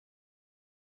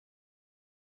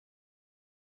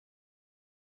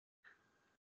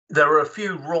there are a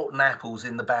few rotten apples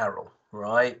in the barrel,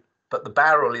 right? But the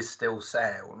barrel is still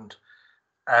sound.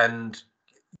 And,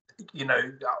 you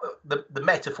know, the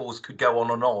metaphors could go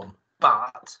on and on.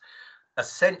 But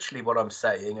essentially what I'm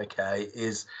saying, okay,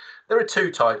 is there are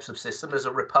two types of system. There's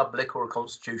a republic or a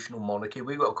constitutional monarchy.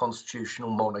 We've got a constitutional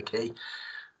monarchy.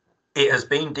 It has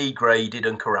been degraded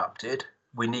and corrupted.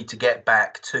 We need to get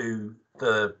back to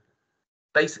the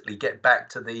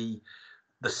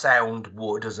sound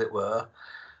wood, as it were.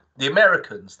 The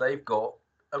Americans, they've got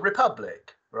a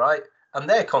republic, right? And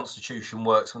their constitution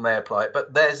works when they apply it,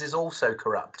 but theirs is also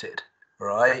corrupted,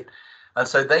 right? And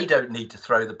so they don't need to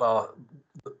throw the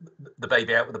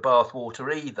baby out with the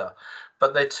bathwater either.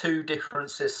 But they're two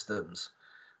different systems,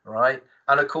 right?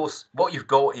 And of course, what you've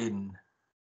got in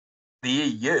the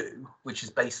EU, which is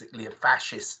basically a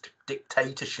fascist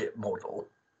dictatorship model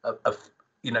of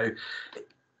you know,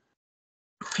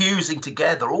 fusing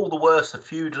together all the worst of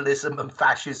feudalism and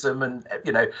fascism, and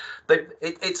you know,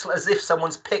 it's as if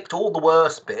someone's picked all the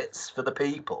worst bits for the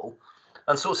people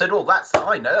and sort of said, oh,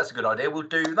 I know that's a good idea, we'll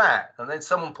do that. And then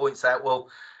someone points out, well,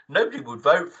 nobody would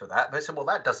vote for that, and they said, well,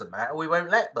 that doesn't matter, we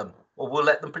won't let them, or we'll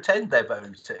let them pretend they're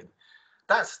voting.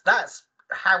 That's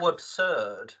how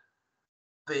absurd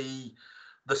the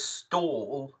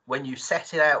stall, when you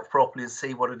set it out properly and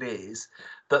see what it is,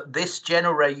 that this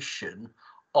generation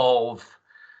of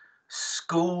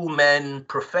schoolmen,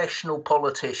 professional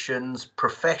politicians,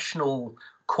 professional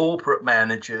corporate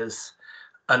managers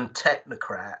and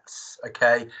technocrats,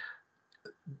 okay,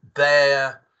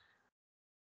 they're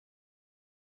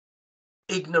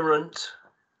ignorant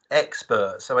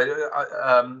experts. So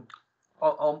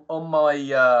on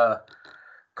my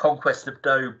Conquest of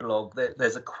Doe blog,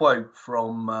 there's a quote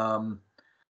from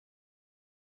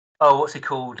what's he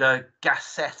called?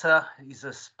 Gaceta. He's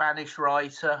a Spanish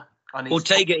writer. And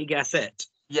Ortega y Gasset.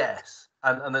 Yes,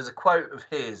 and there's a quote of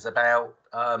his about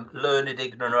learned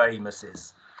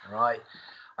ignoramuses, right?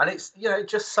 And it's, you know, it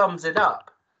just sums it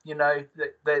up. You know,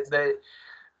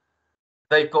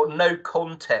 they've got no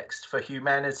context for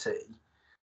humanity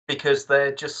because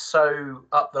they're just so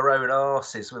up their own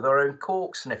arses with their own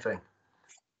cork sniffing.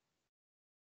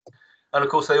 And of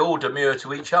course, they all demur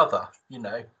to each other. You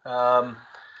know,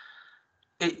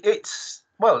 it's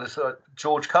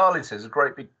George Carlin says, a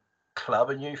great big club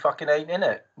and you fucking ain't in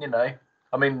it. You know,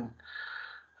 I mean,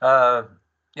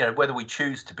 you know, whether we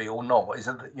choose to be or not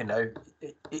isn't, you know,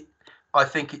 I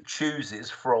think it chooses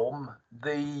from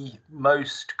the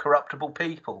most corruptible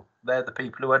people. They're the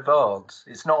people who advance.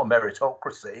 It's not a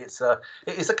meritocracy.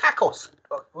 It is a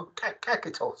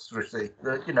kakistocracy.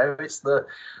 You know, it's the,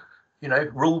 you know,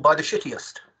 ruled by the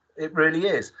shittiest. It really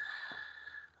is.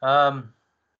 The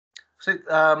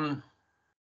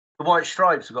White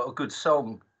Stripes have got a good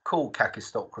song called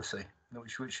Kakistocracy,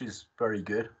 which is very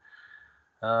good.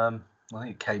 I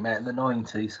think it came out in the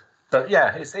 90s. But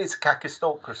yeah, it's a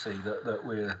kakistocracy that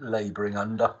we're labouring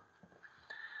under.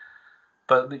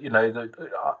 But, you know,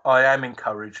 I am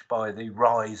encouraged by the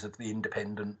rise of the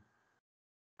independent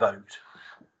vote.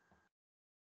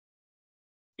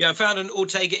 Yeah, I found an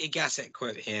Ortega y Gasset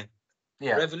quote here.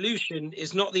 Yeah. Revolution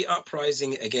is not the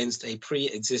uprising against a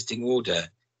pre-existing order,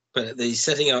 but the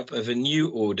setting up of a new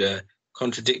order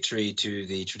contradictory to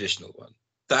the traditional one.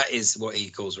 That is what he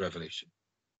calls revolution.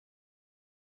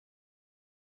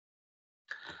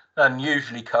 And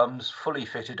usually comes fully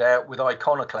fitted out with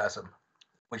iconoclasm,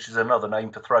 which is another name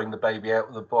for throwing the baby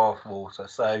out with the bathwater.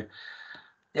 So,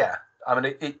 yeah, I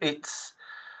mean, it's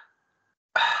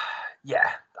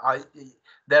yeah.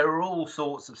 There are all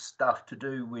sorts of stuff to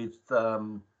do with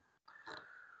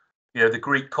you know, the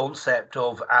Greek concept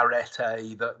of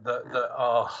arete that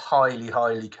are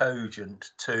highly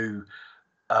cogent to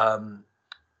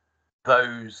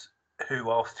those who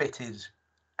are fitted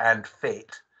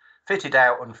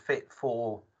out and fit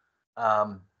for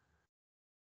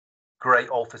great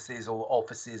offices or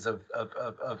offices of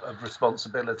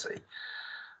responsibility.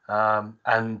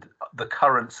 And the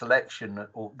current selection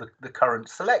or the current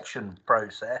selection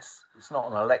process, it's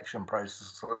not an election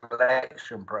process,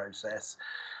 selection process,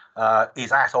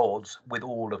 is at odds with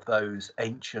all of those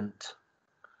ancient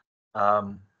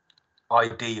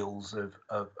ideals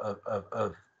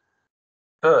of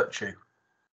virtue.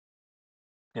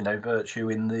 You know, virtue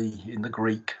in the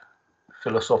Greek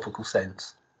philosophical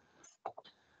sense.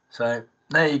 So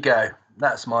there you go.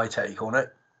 That's my take on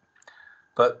it.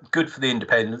 But good for the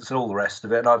independents and all the rest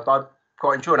of it. And I'm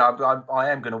quite enjoying it. I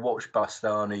am going to watch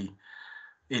Bastani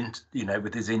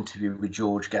with his interview with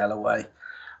George Galloway.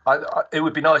 It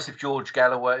would be nice if George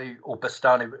Galloway or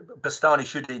Bastani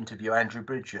should interview Andrew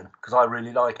Bridgen, because I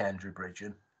really like Andrew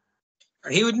Bridgen.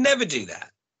 He would never do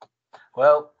that.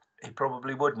 Well, he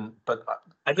probably wouldn't. But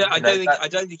I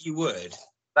don't think you would.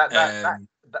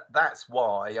 That's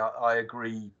why I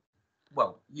agree.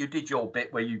 Well, you did your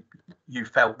bit where you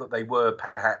felt that they were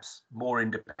perhaps more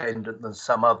independent than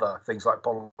some other things like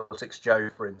Politics Joe,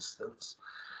 for instance.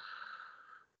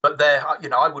 But there,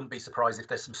 I wouldn't be surprised if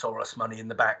there's some Soros money in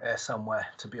the back there somewhere,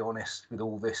 to be honest, with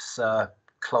all this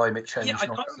climate change. Yeah, I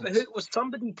can't remember who it was.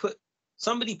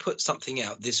 Somebody put something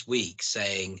out this week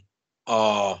saying,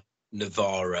 "Are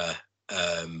Navarra,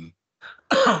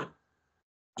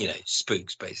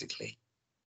 spooks basically,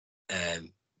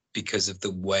 because of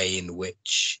the way in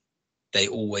which they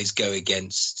always go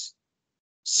against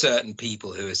certain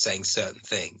people who are saying certain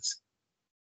things."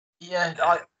 Yeah,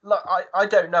 I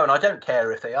don't know, and I don't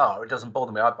care if they are. It doesn't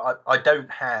bother me. I don't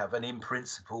have an in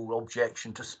principle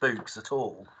objection to spooks at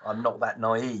all. I'm not that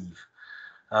naive.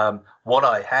 What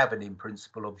I have an in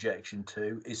principle objection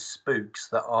to is spooks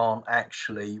that aren't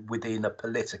actually within a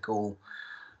political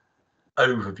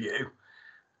overview,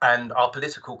 and our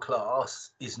political class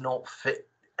is not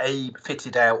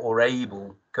fitted out or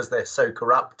able, because they're so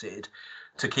corrupted,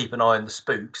 to keep an eye on the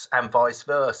spooks, and vice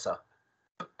versa.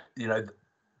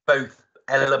 Both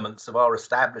elements of our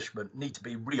establishment need to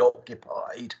be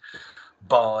reoccupied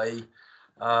by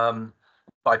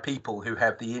people who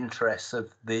have the interests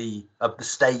of the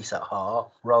state at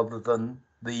heart, rather than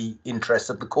the interests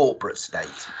of the corporate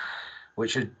state,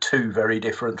 which are two very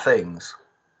different things.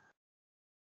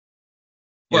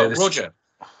 Roger,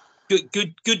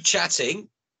 good chatting.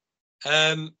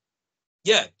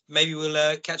 Yeah, maybe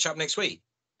we'll catch up next week.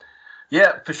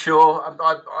 Yeah, for sure.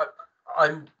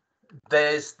 I'm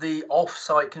there's the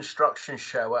off-site construction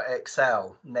show at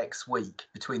Excel next week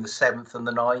between the 7th and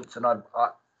the 9th, and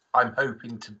I'm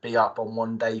hoping to be up on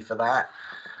one day for that.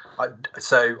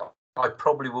 So I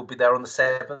probably will be there on the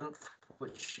 7th,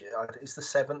 which is the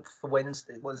 7th for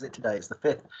Wednesday. What is it today? It's the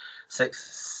 5th,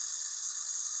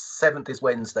 6th, 7th is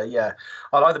Wednesday. Yeah,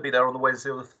 I'll either be there on the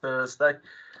Wednesday or the Thursday.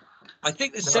 I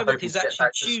think the 7th is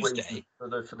actually Tuesday. For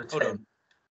the 10th.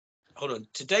 Hold on.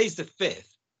 Today's the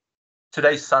 5th.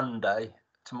 Today's Sunday.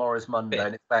 Tomorrow's Monday, 5th.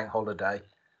 And it's bank holiday.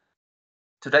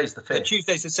 Today's the 5th. So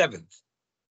Tuesday's the 7th.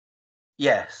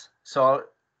 Yes. So.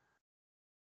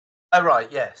 Oh right.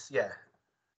 Yes. Yeah.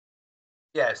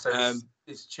 Yeah. So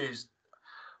it's Tuesday.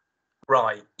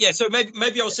 Right. Yeah. So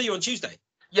maybe I'll see you on Tuesday.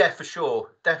 Yeah, for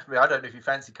sure. Definitely. I don't know if you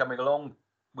fancy coming along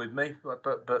with me, but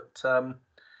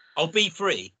I'll be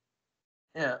free.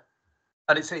 Yeah,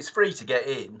 and it's free to get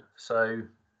in, so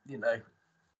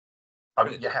I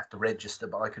mean, you have to register,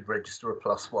 but I could register a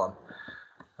 +1.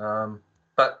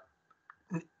 But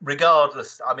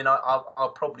regardless, I mean,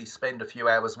 I'll probably spend a few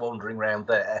hours wandering around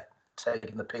there,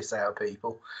 taking the piss out of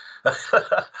people. But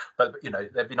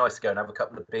it'd be nice to go and have a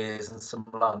couple of beers and some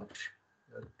lunch,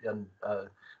 and we'll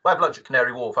have lunch at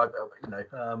Canary Wharf. That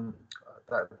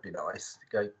would be nice.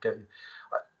 Go.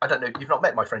 I don't know. You've not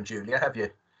met my friend Julia, have you?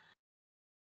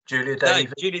 Julia Davey.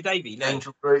 No, Julia Davey. No.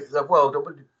 Angel Group.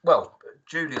 Well,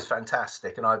 Julia's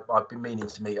fantastic, and I've been meaning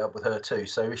to meet up with her too.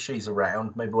 So if she's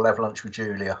around, maybe we'll have lunch with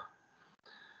Julia.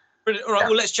 Brilliant. All right. Yeah.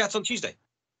 Well, let's chat on Tuesday.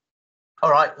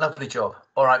 All right. Lovely job.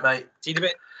 All right, mate. See you in a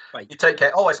bit. Bye. You take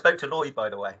care. Oh, I spoke to Lloyd, by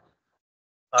the way.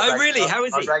 Really? How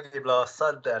is he? I rang him last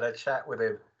Sunday and I chat with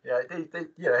him. Yeah,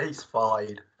 he's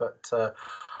fine. But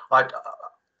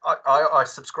I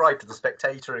subscribed to the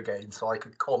Spectator again, so I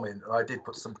could comment, and I did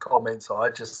put some comments. So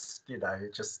I just,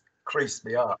 it just creased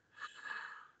me up.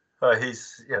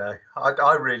 He's,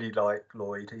 I really like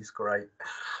Lloyd. He's great.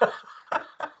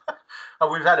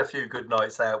 And we've had a few good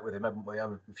nights out with him, haven't we?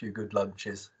 A few good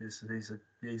lunches. He's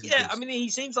I mean,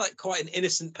 he seems like quite an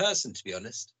innocent person, to be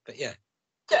honest. But yeah.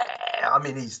 Yeah, I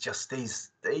mean, he's just he's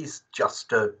a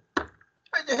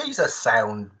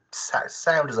sound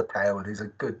as a pound. He's a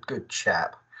good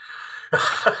chap.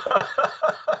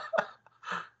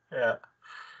 Yeah.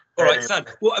 All right, Sam.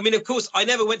 Well, I mean, of course, I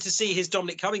never went to see his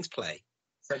Dominic Cummings play.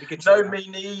 So it'd be good to know. Me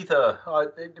neither.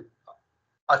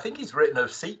 I think he's written a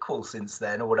sequel since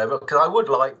then or whatever, because I would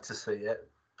like to see it.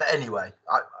 But anyway,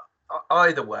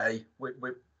 either way,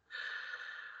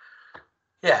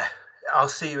 yeah, I'll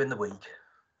see you in the week.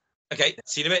 Okay,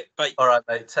 see you in a bit. Bye. All right,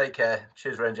 mate. Take care.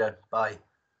 Cheers, Ranjan. Bye.